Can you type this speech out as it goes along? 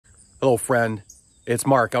Hello friend, it's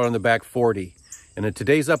Mark out on the back 40. And in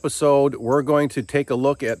today's episode, we're going to take a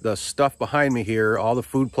look at the stuff behind me here, all the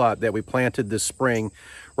food plot that we planted this spring.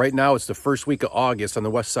 Right now it's the first week of August on the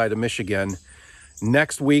west side of Michigan.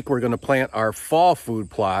 Next week we're going to plant our fall food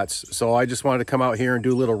plots. So I just wanted to come out here and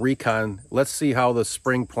do a little recon. Let's see how the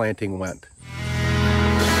spring planting went.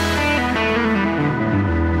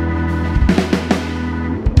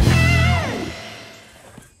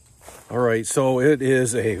 All right, so it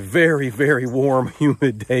is a very, very warm,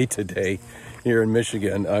 humid day today here in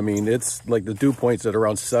Michigan. I mean, it's like the dew point's at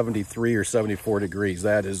around 73 or 74 degrees.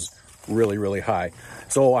 That is really, really high.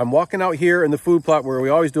 So I'm walking out here in the food plot where we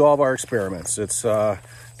always do all of our experiments. It's kind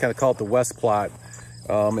of called the West plot.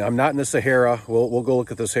 I'm not in the Sahara. We'll go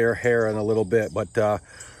look at the Sahara in a little bit. But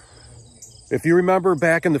if you remember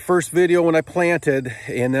back in the first video when I planted,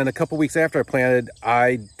 and then a couple weeks after I planted,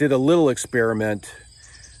 I did a little experiment.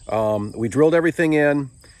 We drilled everything in,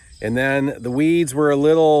 and then the weeds were a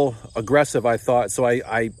little aggressive, I thought. So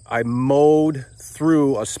I mowed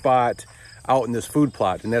through a spot out in this food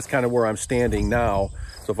plot, and that's kind of where I'm standing now.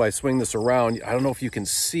 So if I swing this around, I don't know if you can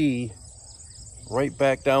see right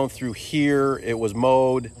back down through here, it was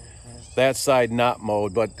mowed. That side not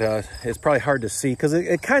mowed, but it's probably hard to see because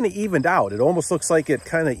it kind of evened out. It almost looks like it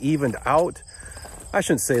kind of evened out. I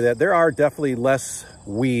shouldn't say that. There are definitely less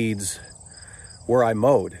weeds where I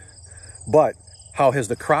mowed, but how has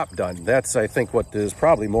the crop done? That's, I think, what is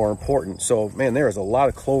probably more important. So man, there is a lot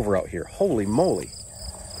of clover out here. Holy moly,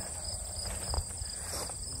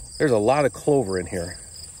 there's a lot of clover in here.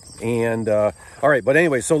 And all right, but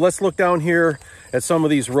anyway, so let's look down here at some of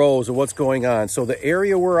these rows of what's going on. So the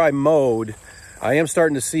area where I mowed, I am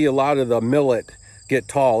starting to see a lot of the millet get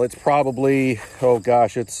tall. It's probably, oh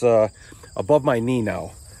gosh, it's above my knee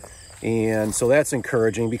now. And so that's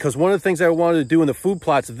encouraging, because one of the things I wanted to do in the food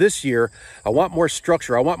plots this year, I want more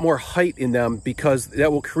structure. I want more height in them, because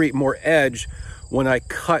that will create more edge when I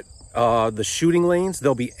cut the shooting lanes.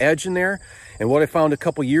 There'll be edge in there. And what I found a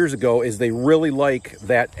couple years ago is they really like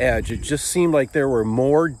that edge. It just seemed like there were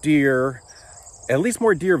more deer, at least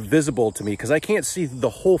more deer visible to me, because I can't see the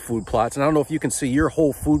whole food plots. And I don't know if you can see your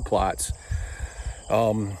whole food plots.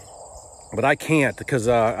 But I can't, because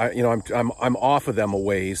I'm off of them a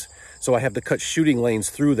ways. So I have to cut shooting lanes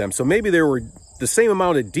through them. So maybe there were the same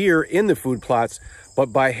amount of deer in the food plots, but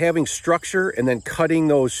by having structure and then cutting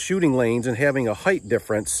those shooting lanes and having a height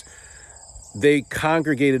difference, they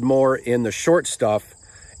congregated more in the short stuff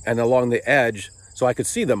and along the edge, so I could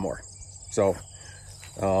see them more. So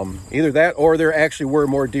either that, or there actually were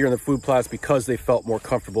more deer in the food plots because they felt more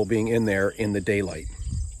comfortable being in there in the daylight.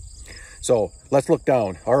 So let's look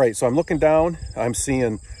down. All right, so I'm looking down. I'm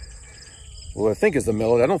seeing what I think is the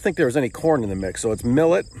millet. I don't think there was any corn in the mix, so it's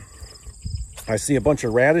millet. I see a bunch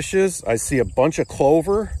of radishes. I see a bunch of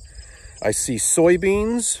clover. I see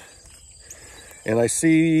soybeans. And I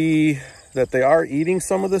see that they are eating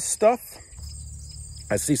some of this stuff.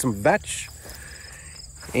 I see some vetch.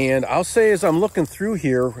 And I'll say, as I'm looking through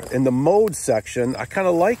here in the mowed section, I kind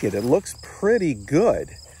of like it. It looks pretty good.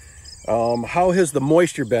 How has the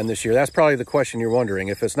moisture been this year? That's probably the question you're wondering.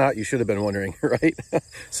 If it's not, you should have been wondering, right?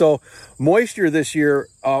 So moisture this year,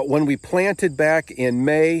 when we planted back in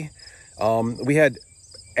May, we had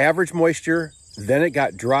average moisture. Then it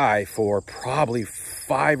got dry for probably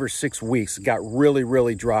 5 or 6 weeks. It got really,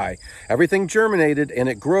 really dry. Everything germinated and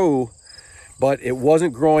it grew, but it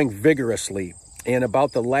wasn't growing vigorously. And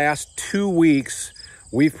about the last 2 weeks,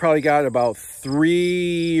 we've probably got about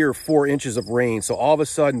 3 or 4 inches of rain. So all of a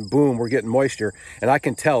sudden, boom, we're getting moisture. And I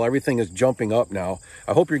can tell everything is jumping up now.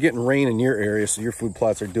 I hope you're getting rain in your area so your food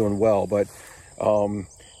plots are doing well. But,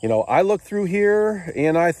 you know, I look through here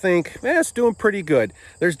and I think, it's doing pretty good.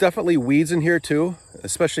 There's definitely weeds in here too,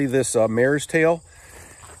 especially this mare's tail.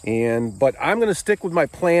 But I'm going to stick with my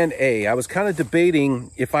plan A. I was kind of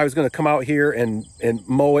debating if I was going to come out here and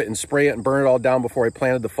mow it and spray it and burn it all down before I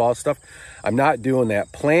planted the fall stuff. I'm not doing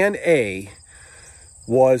that. Plan A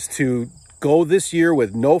was to go this year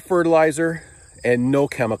with no fertilizer and no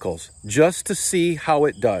chemicals, just to see how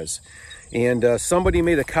it does. And somebody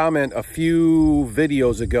made a comment a few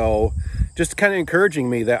videos ago, just kind of encouraging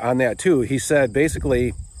me on that too. He said,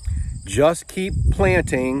 basically, just keep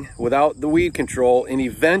planting without the weed control, and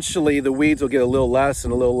eventually the weeds will get a little less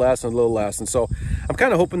and a little less and a little less. And so I'm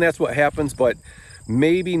kind of hoping that's what happens, but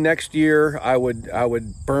maybe next year I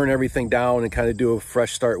would burn everything down and kind of do a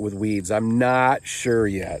fresh start with weeds. I'm not sure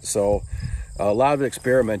yet. So a lot of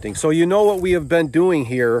experimenting. So you know what we have been doing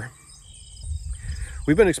here.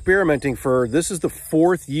 We've been experimenting this is the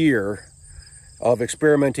 4th year of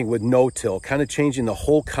experimenting with no-till, kind of changing the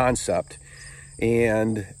whole concept.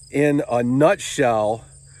 And in a nutshell,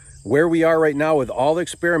 where we are right now with all the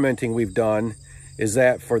experimenting we've done is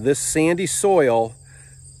that for this sandy soil,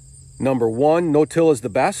 number one, no-till is the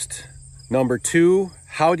best. Number two,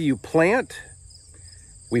 how do you plant?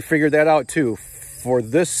 We figured that out too. For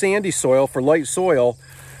this sandy soil, for light soil,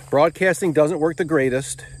 broadcasting doesn't work the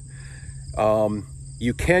greatest.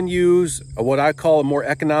 You can use what I call a more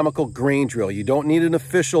economical grain drill. You don't need an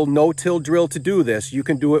official no-till drill to do this. You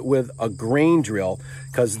can do it with a grain drill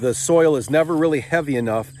because the soil is never really heavy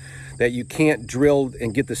enough that you can't drill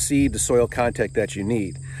and get the seed to soil contact that you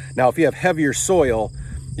need. Now, if you have heavier soil,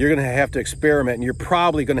 you're gonna have to experiment, and you're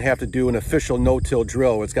probably gonna have to do an official no-till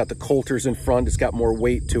drill. It's got the coulters in front, it's got more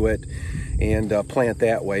weight to it, and plant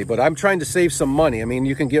that way. But I'm trying to save some money. I mean,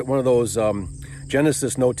 you can get one of those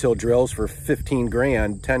Genesis no-till drills for 15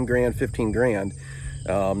 grand, 10 grand, 15 grand.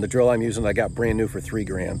 The drill I'm using, I got brand new for 3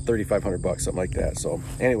 grand, 3,500 bucks, something like that. So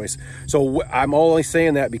anyways, so I'm only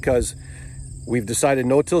saying that because we've decided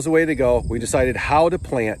no-till's the way to go. We decided how to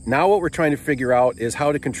plant. Now what we're trying to figure out is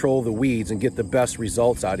how to control the weeds and get the best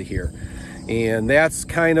results out of here. And that's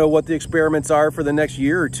kind of what the experiments are for the next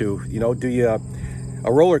year or two. You know,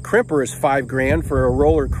 a roller crimper is 5 grand for a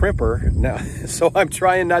roller crimper now. So I'm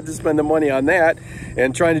trying not to spend the money on that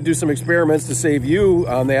and trying to do some experiments to save you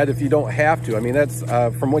on that if you don't have to. I mean, that's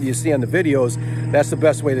from what you see on the videos, that's the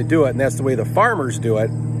best way to do it. And that's the way the farmers do it.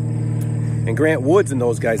 And Grant Woods and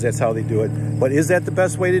those guys, that's how they do it. But is that the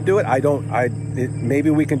best way to do it? Maybe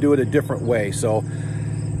we can do it a different way. So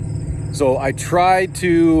I tried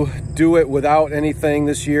to do it without anything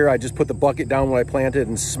this year. I just put the bucket down when I planted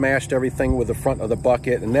and smashed everything with the front of the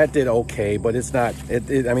bucket, and that did okay, but it's not, I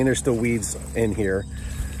mean, there's still weeds in here,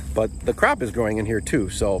 but the crop is growing in here too.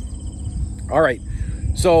 So, all right.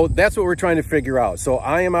 So that's what we're trying to figure out. So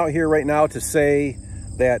I am out here right now to say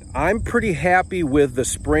that I'm pretty happy with the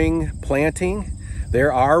spring planting.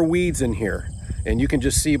 There are weeds in here, and you can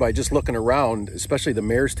just see by just looking around, especially the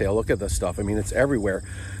mare's tail. Look at this stuff. I mean, it's everywhere.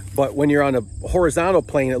 But when you're on a horizontal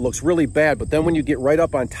plane, it looks really bad. But then when you get right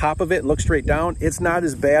up on top of it and look straight down, it's not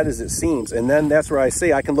as bad as it seems. And then that's where I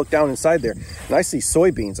say I can look down inside there and I see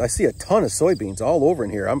soybeans. I see a ton of soybeans all over in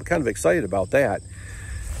here. I'm kind of excited about that.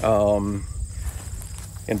 And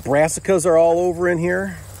brassicas are all over in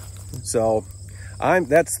here. So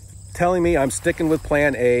that's telling me I'm sticking with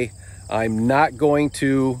plan A. I'm not going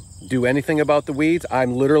to do anything about the weeds.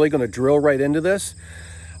 I'm literally going to drill right into this.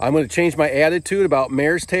 I'm going to change my attitude about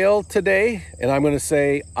mare's tail today, and I'm going to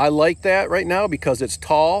say I like that right now because it's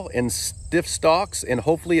tall and stiff stalks, and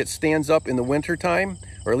hopefully it stands up in the winter time,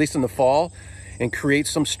 or at least in the fall, and creates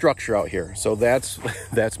some structure out here. So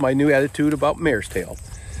that's my new attitude about mare's tail.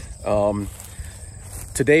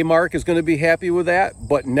 Today Mark is going to be happy with that,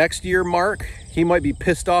 but next year Mark, he might be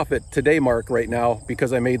pissed off at today Mark right now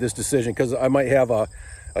because I made this decision, because I might have a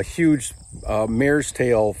huge mare's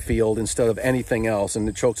tail field instead of anything else, and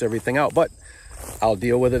it chokes everything out. But I'll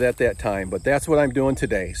deal with it at that time. But that's what I'm doing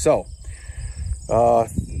today. So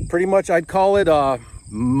pretty much I'd call it a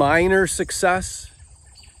minor success.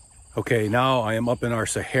 Okay, now I am up in our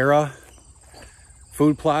Sahara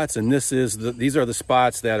food plots, and these are the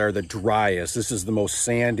spots that are the driest. This is the most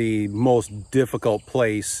sandy, most difficult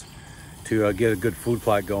place to get a good food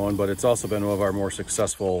plot going, but it's also been one of our more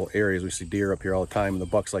successful areas. We see deer up here all the time, and the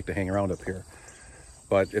bucks like to hang around up here.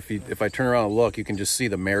 But if I turn around and look, you can just see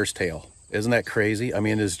the mare's tail. Isn't that crazy? I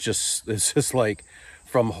mean, it's just like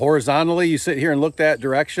from horizontally, you sit here and look that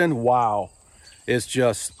direction, wow, it's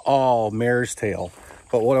just all mare's tail.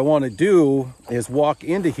 But what I want to do is walk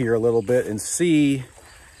into here a little bit and see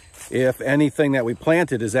if anything that we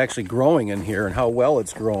planted is actually growing in here and how well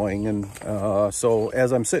it's growing. And so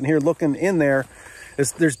as I'm sitting here looking in there,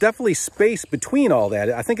 there's definitely space between all that.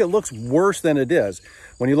 I think it looks worse than it is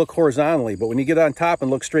when you look horizontally, but when you get on top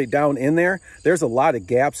and look straight down in there, there's a lot of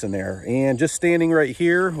gaps in there. And just standing right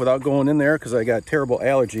here without going in there, because I got terrible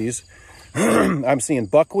allergies, I'm seeing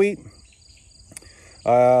buckwheat.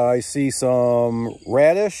 I see some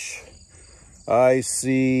radish. I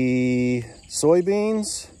see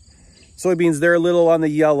soybeans. Soybeans, they're a little on the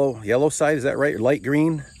yellow side, is that right? Or light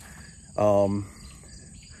green.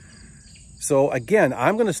 So again,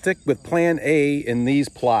 I'm gonna stick with plan A in these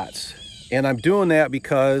plots. And I'm doing that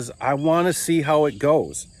because I wanna see how it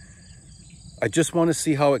goes. I just wanna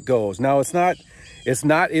see how it goes. Now it's not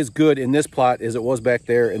as good in this plot as it was back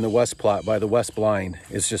there in the west plot by the west blind.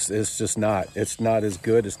 It's just not. It's not as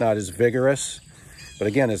good, it's not as vigorous. But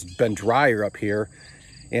again, it's been drier up here.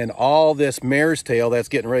 And all this mare's tail that's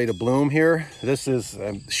getting ready to bloom here, this is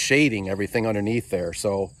shading everything underneath there.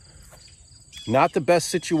 So not the best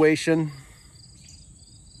situation,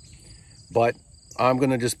 but I'm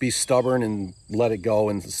gonna just be stubborn and let it go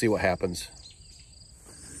and see what happens.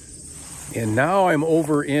 And now I'm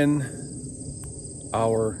over in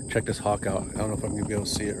our, check this hawk out. I don't know if I'm gonna be able to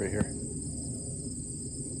see it right here.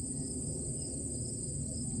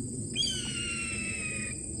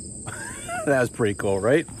 That was pretty cool,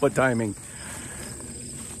 right? What timing.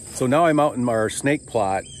 So now I'm out in our snake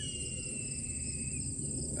plot.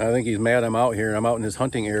 I think he's mad I'm out here and I'm out in his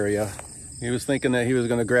hunting area. He was thinking that he was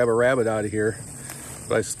gonna grab a rabbit out of here,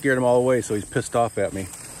 but I scared him all away, so he's pissed off at me.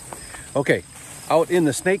 Okay, out in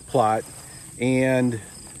the snake plot, and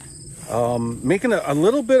making a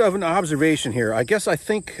little bit of an observation here. I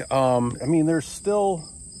think, I mean, there's still,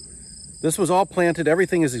 this was all planted.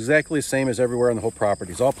 Everything is exactly the same as everywhere on the whole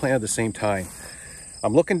property. It's all planted at the same time.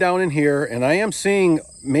 I'm looking down in here and I am seeing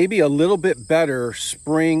maybe a little bit better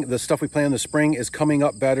spring. The stuff we planted in the spring is coming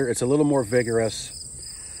up better. It's a little more vigorous.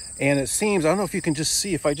 And it seems, I don't know if you can just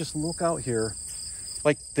see, if I just look out here,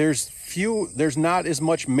 like there's not as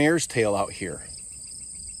much mare's tail out here.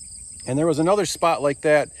 And there was another spot like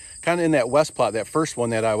that, kind of in that west plot, that first one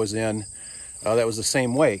that I was in, that was the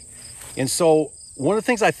same way. And so one of the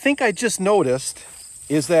things I think I just noticed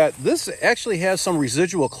is that this actually has some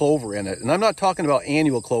residual clover in it. And I'm not talking about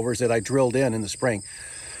annual clovers that I drilled in the spring.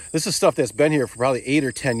 This is stuff that's been here for probably 8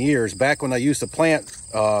 or 10 years, back when I used to plant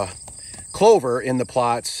clover in the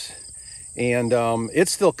plots. And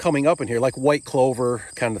it's still coming up in here, like white clover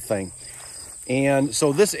kind of thing. And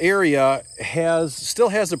so this area still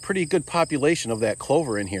has a pretty good population of that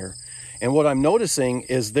clover in here. And what I'm noticing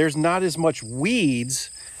is there's not as much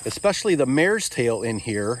weeds, especially the mare's tail in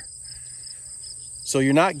here. So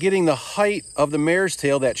you're not getting the height of the mare's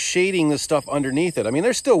tail that's shading the stuff underneath it. I mean,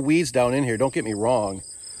 there's still weeds down in here, don't get me wrong.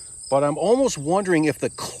 But I'm almost wondering if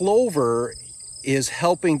the clover is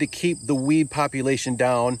helping to keep the weed population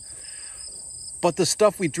down. But the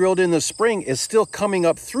stuff we drilled in the spring is still coming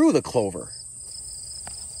up through the clover.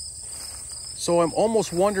 So I'm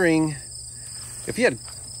almost wondering if you had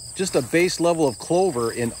just a base level of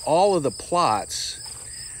clover in all of the plots,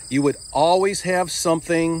 you would always have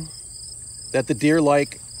something that the deer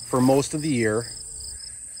like for most of the year.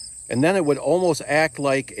 And then it would almost act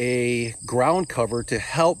like a ground cover to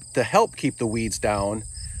help keep the weeds down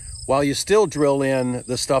while you still drill in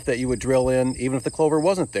the stuff that you would drill in even if the clover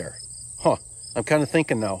wasn't there. Huh, I'm kind of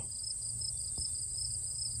thinking now.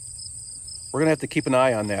 We're gonna have to keep an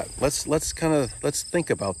eye on that. Let's think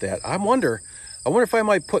about that. I wonder if I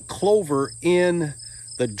might put clover in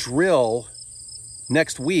the drill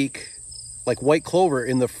next week, like white clover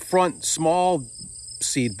in the front small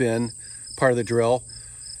seed bin part of the drill,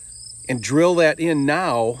 and drill that in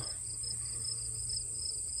now.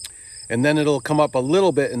 And then it'll come up a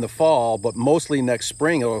little bit in the fall, but mostly next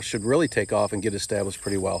spring it should really take off and get established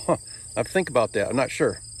pretty well. Huh, I have to think about that. I'm not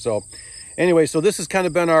sure. So anyway, so this has kind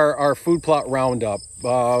of been our food plot roundup.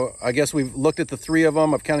 I guess we've looked at the 3 of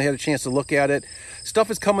them. I've kind of had a chance to look at it. Stuff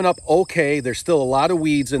is coming up okay. There's still a lot of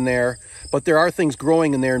weeds in there, but there are things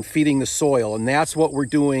growing in there and feeding the soil. And that's what we're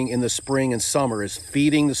doing in the spring and summer, is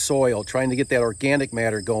feeding the soil, trying to get that organic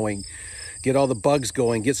matter going, get all the bugs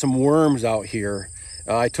going, get some worms out here.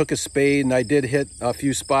 I took a spade and I did hit a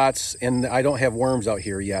few spots, and I don't have worms out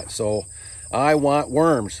here yet. So I want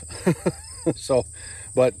worms. So,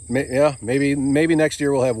 but yeah, maybe next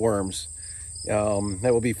year we'll have worms.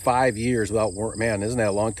 That will be 5 years without worm. Man, isn't that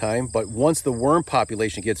a long time? But once the worm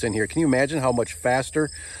population gets in here, can you imagine how much faster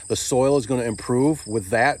the soil is going to improve with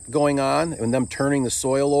that going on, and them turning the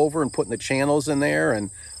soil over and putting the channels in there? And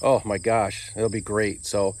oh my gosh, it'll be great.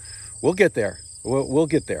 So we'll get there. We'll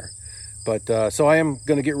get there. But so I am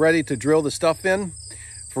going to get ready to drill the stuff in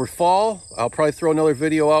for fall. I'll probably throw another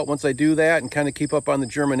video out once I do that and kind of keep up on the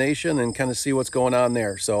germination and kind of see what's going on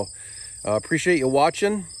there. So appreciate you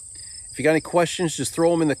watching. If you got any questions, just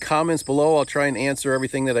throw them in the comments below. I'll try and answer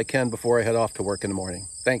everything that I can before I head off to work in the morning.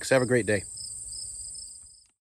 Thanks. Have a great day.